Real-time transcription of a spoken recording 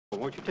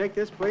Won't you take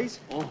this,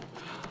 please? Oh,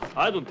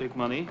 I don't take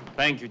money.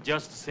 Thank you,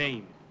 just the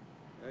same.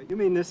 You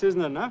mean this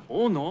isn't enough?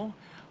 Oh, no.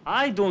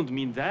 I don't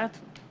mean that.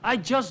 I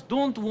just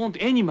don't want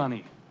any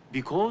money.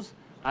 Because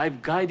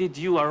I've guided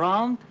you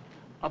around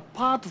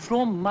apart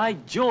from my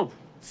job.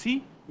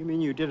 See? You mean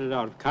you did it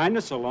out of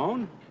kindness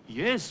alone?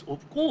 Yes,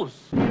 of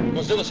course.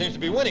 Godzilla seems to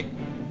be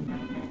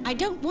winning. I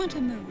don't want to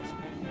move.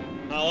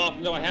 How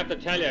often do I have to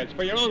tell you? It's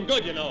for your own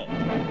good, you know.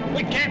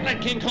 We can't let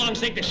King Kong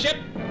sink the ship.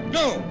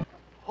 No!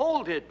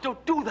 Hold it.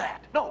 Don't do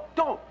that. No,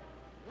 don't.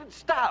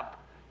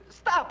 Stop.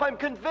 Stop. I'm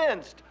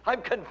convinced.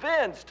 I'm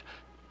convinced.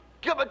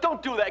 Come on,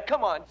 don't do that.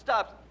 Come on,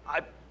 stop.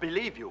 I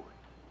believe you.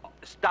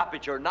 Stop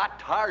it. You're not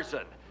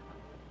Tarzan.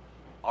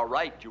 All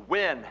right, you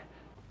win.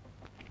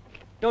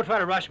 Don't try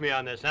to rush me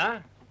on this, huh?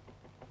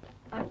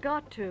 I've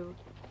got to.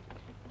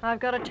 I've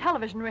got a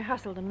television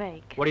rehearsal to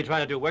make. What are you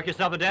trying to do, work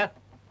yourself to death?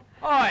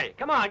 Oi,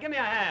 come on, give me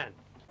a hand.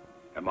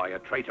 Am I a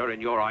traitor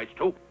in your eyes,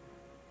 too?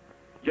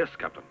 Yes,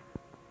 Captain.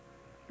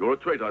 You're a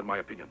traitor, in my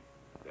opinion.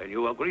 Then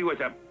you agree with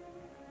him.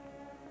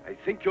 I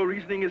think your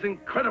reasoning is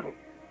incredible.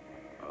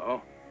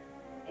 Oh,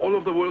 all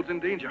of the world's in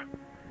danger.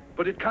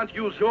 But it can't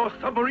use your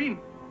submarine.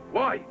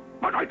 Why?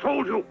 But I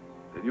told you.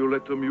 Then you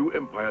let the Mu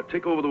Empire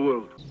take over the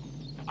world.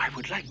 I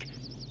would like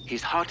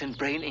his heart and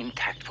brain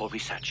intact for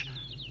research.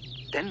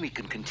 Then we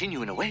can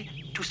continue in a way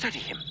to study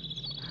him.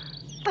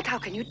 But how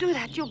can you do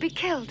that? You'll be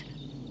killed.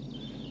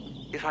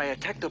 If I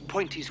attack the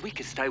point he's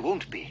weakest, I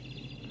won't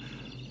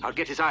be. I'll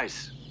get his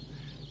eyes.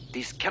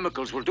 These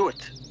chemicals will do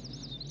it.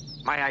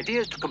 My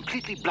idea is to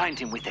completely blind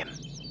him with them.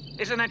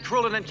 Isn't that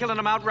crueler than killing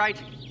him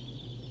outright?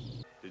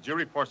 Did you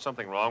report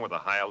something wrong with the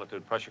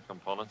high-altitude pressure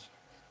components?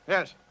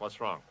 Yes.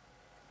 What's wrong?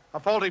 A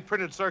faulty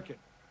printed circuit.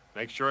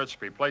 Make sure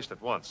it's replaced at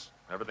once.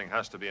 Everything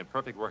has to be in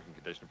perfect working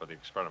condition for the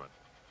experiment.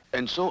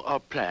 And so our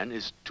plan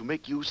is to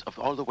make use of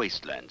all the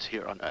wastelands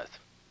here on Earth.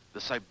 The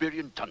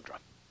Siberian tundra,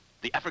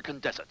 the African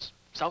deserts,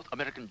 South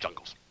American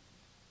jungles.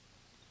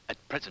 At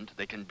present,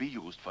 they can be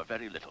used for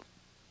very little.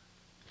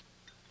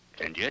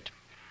 And yet,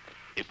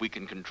 if we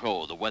can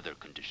control the weather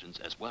conditions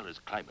as well as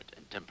climate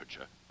and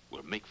temperature,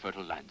 we'll make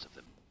fertile lands of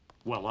them.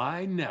 Well,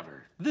 I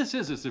never. This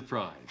is a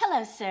surprise.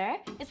 Hello, sir.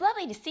 It's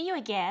lovely to see you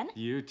again.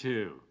 You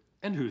too.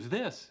 And who's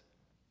this?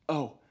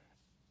 Oh,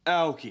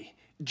 Aoki.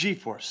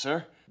 G-Force,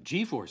 sir.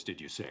 G-Force, did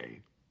you say?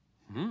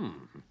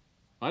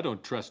 I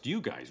don't trust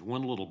you guys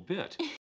one little bit.